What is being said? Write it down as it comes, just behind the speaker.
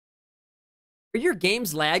Are your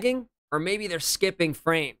games lagging? Or maybe they're skipping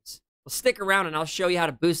frames? Well, stick around and I'll show you how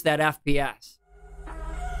to boost that FPS.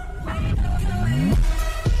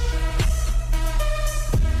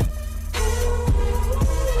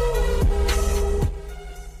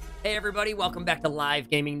 Hey everybody, welcome back to Live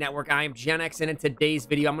Gaming Network. I am Gen X, and in today's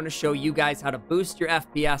video, I'm going to show you guys how to boost your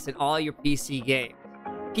FPS in all your PC games.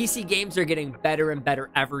 PC games are getting better and better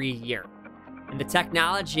every year, and the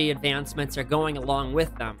technology advancements are going along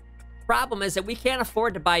with them. Problem is that we can't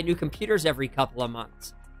afford to buy new computers every couple of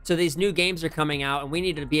months. So these new games are coming out, and we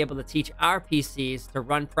need to be able to teach our PCs to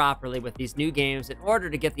run properly with these new games in order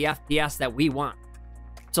to get the FPS that we want.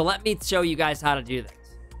 So let me show you guys how to do this.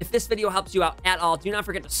 If this video helps you out at all, do not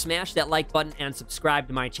forget to smash that like button and subscribe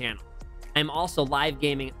to my channel. I'm also live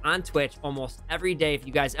gaming on Twitch almost every day if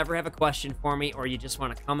you guys ever have a question for me or you just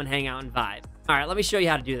want to come and hang out and vibe. All right, let me show you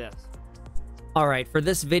how to do this. All right, for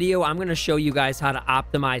this video, I'm going to show you guys how to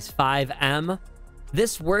optimize FiveM.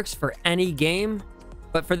 This works for any game,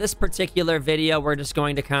 but for this particular video, we're just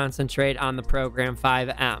going to concentrate on the program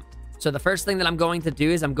FiveM. So the first thing that I'm going to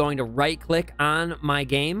do is I'm going to right-click on my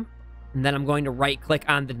game, and then I'm going to right-click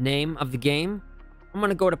on the name of the game. I'm going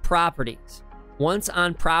to go to Properties. Once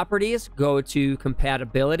on Properties, go to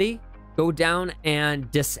Compatibility. Go down and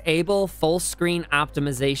disable full screen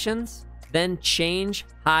optimizations. Then change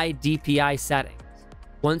high DPI settings.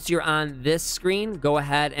 Once you're on this screen, go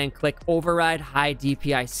ahead and click Override high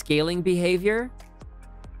DPI scaling behavior.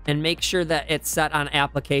 And make sure that it's set on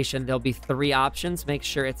Application. There'll be 3 options. Make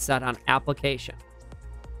sure it's set on Application.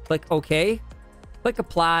 Click OK. Click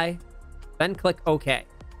Apply. Then click OK.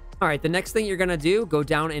 All right, the next thing you're going to do, go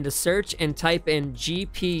down into search and type in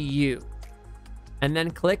GPU. And then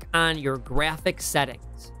click on your graphic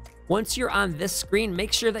settings. Once you're on this screen,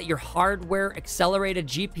 make sure that your hardware accelerated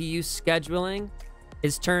GPU scheduling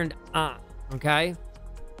is turned on, okay?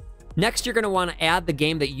 Next, you're going to want to add the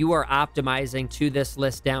game that you are optimizing to this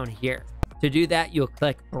list down here. To do that, you'll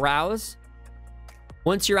click Browse.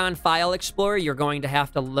 Once you're on File Explorer, you're going to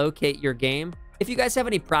have to locate your game. If you guys have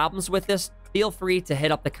any problems with this, feel free to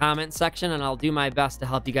hit up the comment section and I'll do my best to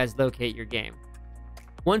help you guys locate your game.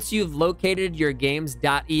 Once you've located your game's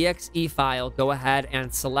 .exe file, go ahead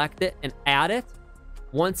and select it and add it.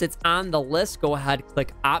 Once it's on the list, go ahead,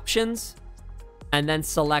 click Options, and then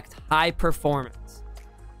select High Performance.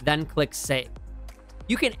 Then click Save.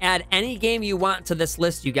 You can add any game you want to this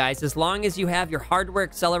list, you guys, as long as you have your hardware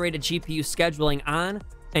accelerated GPU scheduling on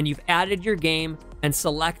and you've added your game and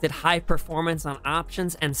selected high performance on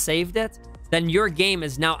options and saved it, then your game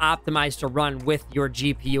is now optimized to run with your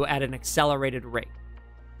GPU at an accelerated rate.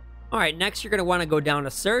 All right, next you're going to want to go down to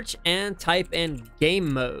search and type in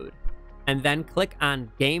game mode and then click on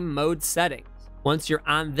game mode settings. Once you're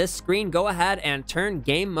on this screen, go ahead and turn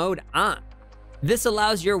game mode on. This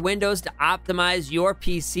allows your Windows to optimize your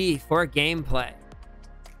PC for gameplay.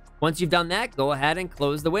 Once you've done that, go ahead and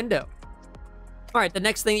close the window. All right, the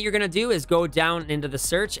next thing that you're going to do is go down into the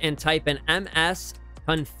search and type in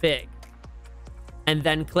msconfig and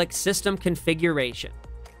then click System Configuration.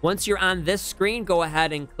 Once you're on this screen, go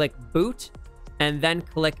ahead and click Boot and then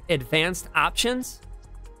click Advanced Options.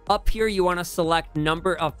 Up here, you want to select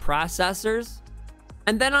Number of Processors.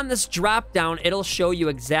 And then on this drop down, it'll show you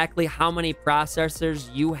exactly how many processors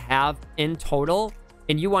you have in total.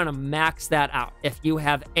 And you want to max that out. If you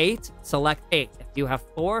have 8, select 8. If you have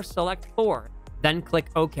 4, select 4. Then click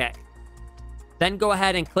OK. Then go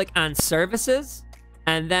ahead and click on Services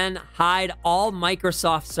and then hide all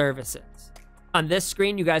Microsoft services. On this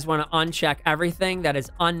screen, you guys want to uncheck everything that is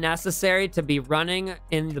unnecessary to be running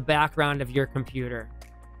in the background of your computer.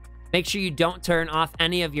 Make sure you don't turn off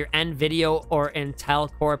any of your NVIDIA or Intel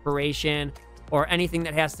Corporation or anything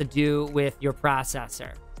that has to do with your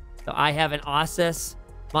processor. So I have an Asus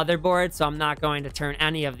motherboard, so I'm not going to turn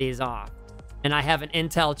any of these off. And I have an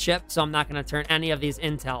Intel chip, so I'm not going to turn any of these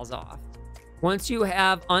Intels off. Once you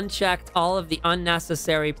have unchecked all of the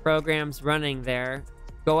unnecessary programs running there,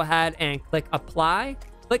 go ahead and click Apply,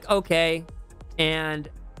 click OK, and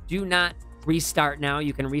do not restart now.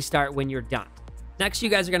 You can restart when you're done. Next, you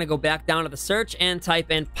guys are going to go back down to the search and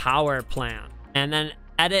type in Power Plan, and then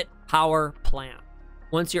Edit Power Plan.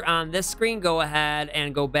 Once you're on this screen, go ahead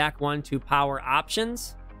and go back one to Power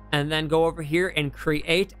Options, and then go over here and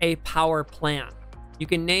create a power plan. You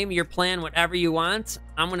can name your plan whatever you want.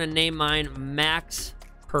 I'm going to name mine Max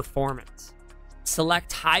Performance.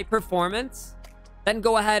 Select High Performance, then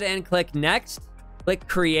go ahead and click Next, click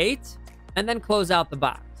Create, and then close out the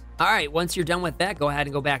box. All right, once you're done with that, go ahead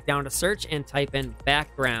and go back down to search and type in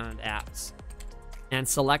Background Apps and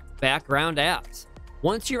select Background Apps.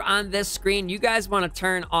 Once you're on this screen, you guys want to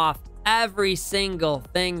turn off every single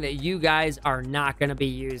thing that you guys are not going to be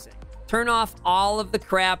using. Turn off all of the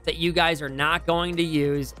crap that you guys are not going to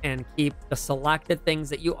use and keep the selected things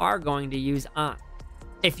that you are going to use on.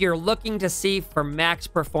 If you're looking to see for max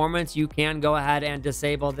performance, you can go ahead and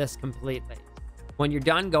disable this completely. When you're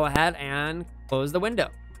done, go ahead and close the window.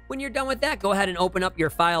 When you're done with that, go ahead and open up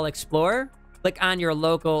your File Explorer. Click on your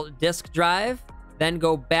local disk drive, then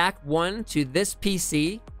go back one to this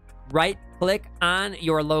PC. Right-click on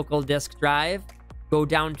your local disk drive. Go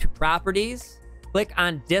down to Properties. Click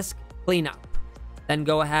on Disk Cleanup. Then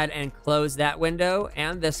go ahead and close that window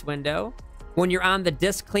and this window. When you're on the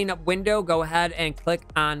disk cleanup window, go ahead and click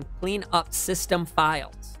on Clean Up System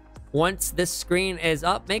Files. Once this screen is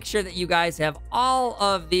up, make sure that you guys have all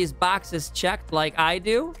of these boxes checked like I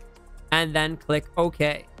do, and then click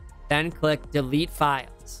OK. Then click Delete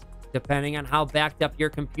Files. Depending on how backed up your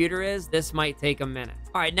computer is, this might take a minute.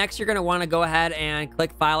 All right, next you're going to want to go ahead and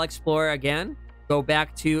click File Explorer again. Go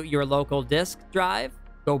back to your local disk drive.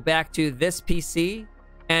 Go back to this PC.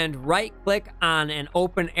 And right-click on an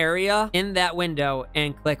open area in that window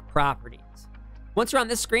and click Properties. Once you're on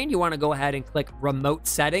this screen, you want to go ahead and click Remote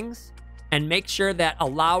Settings and make sure that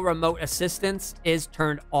Allow Remote Assistance is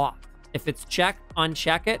turned off. If it's checked,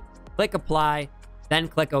 uncheck it, click Apply, then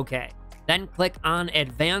click OK. Then click on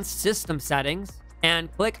Advanced System Settings and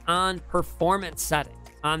click on Performance Settings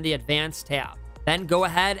on the Advanced tab. Then go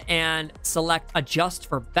ahead and select Adjust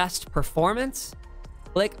for Best Performance,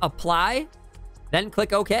 click Apply, then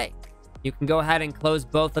click OK. You can go ahead and close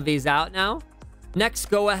both of these out now. Next,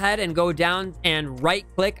 go ahead and go down and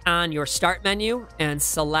right-click on your Start menu and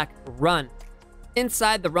select Run.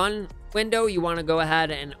 Inside the Run window, you want to go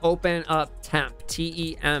ahead and open up Temp,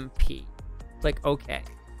 T-E-M-P. Click OK.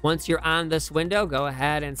 Once you're on this window, go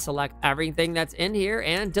ahead and select everything that's in here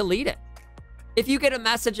and delete it. If you get a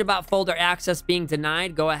message about folder access being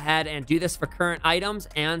denied, go ahead and do this for current items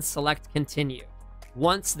and select Continue.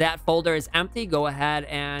 Once that folder is empty, go ahead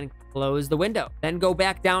and close the window. Then go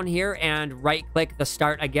back down here and right-click the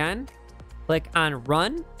Start again. Click on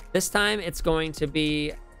Run. This time it's going to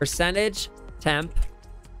be %temp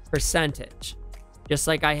 %. Just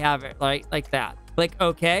like I have it, like that. Click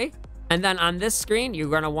OK. And then on this screen, you're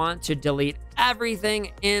going to want to delete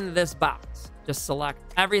everything in this box. Just select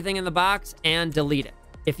everything in the box and delete it.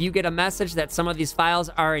 If you get a message that some of these files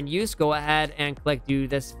are in use, go ahead and click Do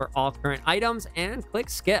this for all current items and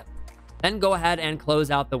click Skip. Then go ahead and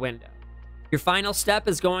close out the window. Your final step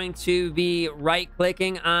is going to be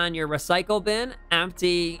right-clicking on your recycle bin,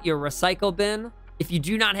 empty your recycle bin. If you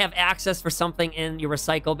do not have access for something in your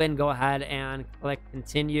recycle bin, go ahead and click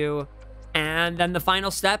Continue. And then the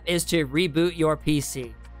final step is to reboot your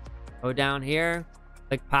PC. Go down here,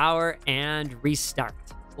 click Power, and restart.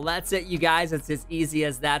 Well, that's it, you guys. It's as easy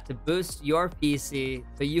as that to boost your PC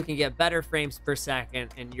so you can get better frames per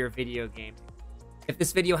second in your video game. If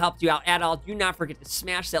this video helped you out at all, do not forget to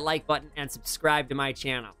smash that like button and subscribe to my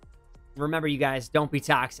channel. Remember, you guys, don't be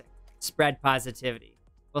toxic. Spread positivity.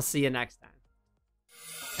 We'll see you next time.